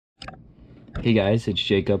Hey guys, it's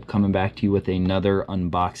Jacob coming back to you with another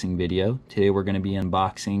unboxing video. Today we're going to be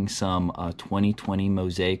unboxing some 2020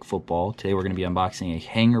 Mosaic football. Today we're going to be unboxing a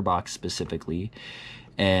hanger box specifically.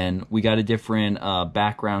 And we got a different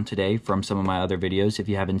background today from some of my other videos. If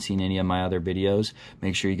you haven't seen any of my other videos,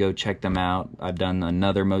 make sure you go check them out. I've done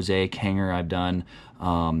another Mosaic hanger. I've done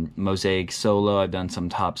Mosaic solo. I've done some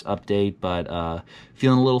Topps update, but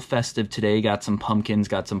feeling a little festive today. Got some pumpkins,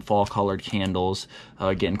 got some fall colored candles,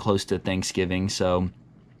 getting close to Thanksgiving. So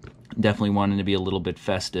definitely wanting to be a little bit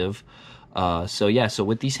festive. So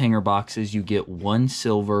with these hanger boxes, you get one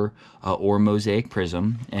silver or Mosaic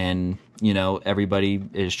prism, and you know everybody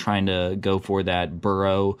is trying to go for that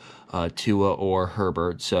Burrow, Tua, or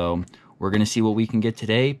Herbert. So we're gonna see what we can get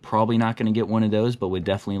today. Probably not gonna get one of those, but would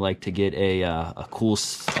definitely like to get a cool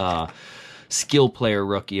skill player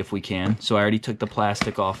rookie if we can. So I already took the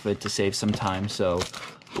plastic off it to save some time. So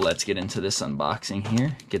let's get into this unboxing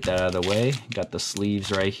here. Get that out of the way. Got the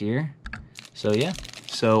sleeves right here. So yeah.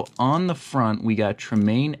 So on the front, we got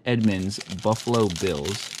Tremaine Edmunds, Buffalo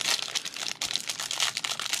Bills.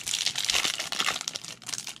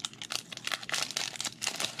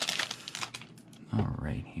 All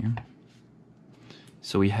right, here.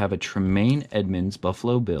 So we have a Tremaine Edmunds,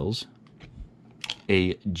 Buffalo Bills,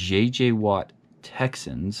 a J.J. Watt,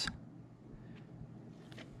 Texans,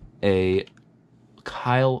 a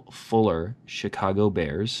Kyle Fuller, Chicago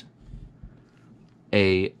Bears,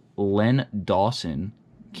 a Len Dawson,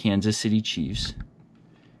 Kansas City Chiefs,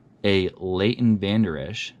 a Leighton Vander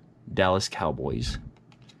Esch, Dallas Cowboys,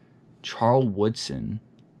 Charles Woodson,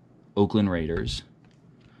 Oakland Raiders,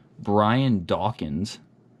 Brian Dawkins,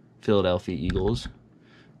 Philadelphia Eagles,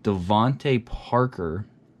 Devontae Parker,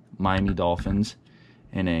 Miami Dolphins,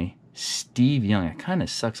 and a Steve Young. It kind of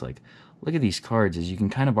sucks. Like, look at these cards, as you can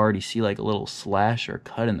kind of already see like a little slash or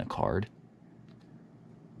cut in the card.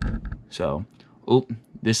 So, oh,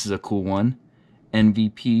 this is a cool one.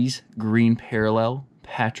 MVP's green parallel,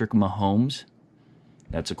 Patrick Mahomes.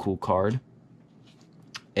 That's a cool card.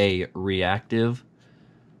 A reactive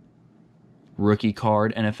rookie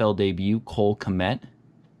card, NFL debut, Cole Kmet.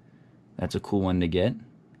 That's a cool one to get.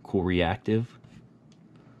 Cool reactive.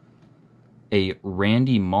 A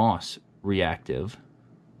Randy Moss reactive.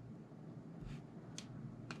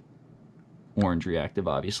 Orange reactive,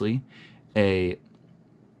 obviously. A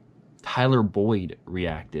Tyler Boyd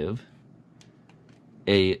reactive.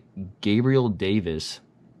 A Gabriel Davis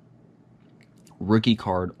rookie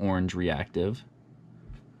card, orange reactive.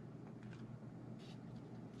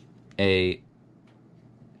 A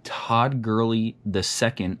Todd Gurley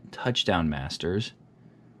II touchdown masters.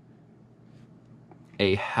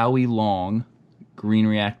 A Howie Long green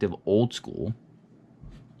reactive old school.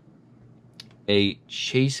 A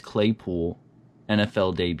Chase Claypool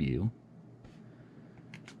NFL debut.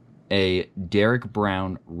 A Derek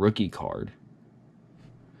Brown rookie card.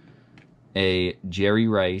 A Jerry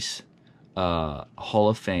Rice Hall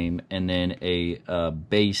of Fame, and then a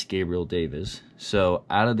base Gabriel Davis. So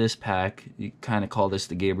out of this pack, you kind of call this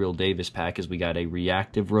the Gabriel Davis pack, as we got a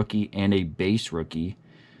reactive rookie and a base rookie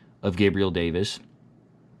of Gabriel Davis.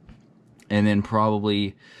 And then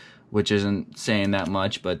probably, which isn't saying that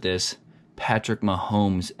much, but this Patrick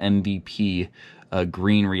Mahomes MVP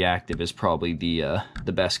green reactive is probably the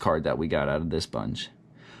best card that we got out of this bunch.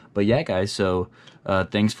 But yeah, guys, so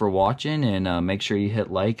thanks for watching, and make sure you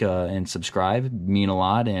hit like and subscribe. It mean a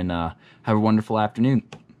lot, and have a wonderful afternoon.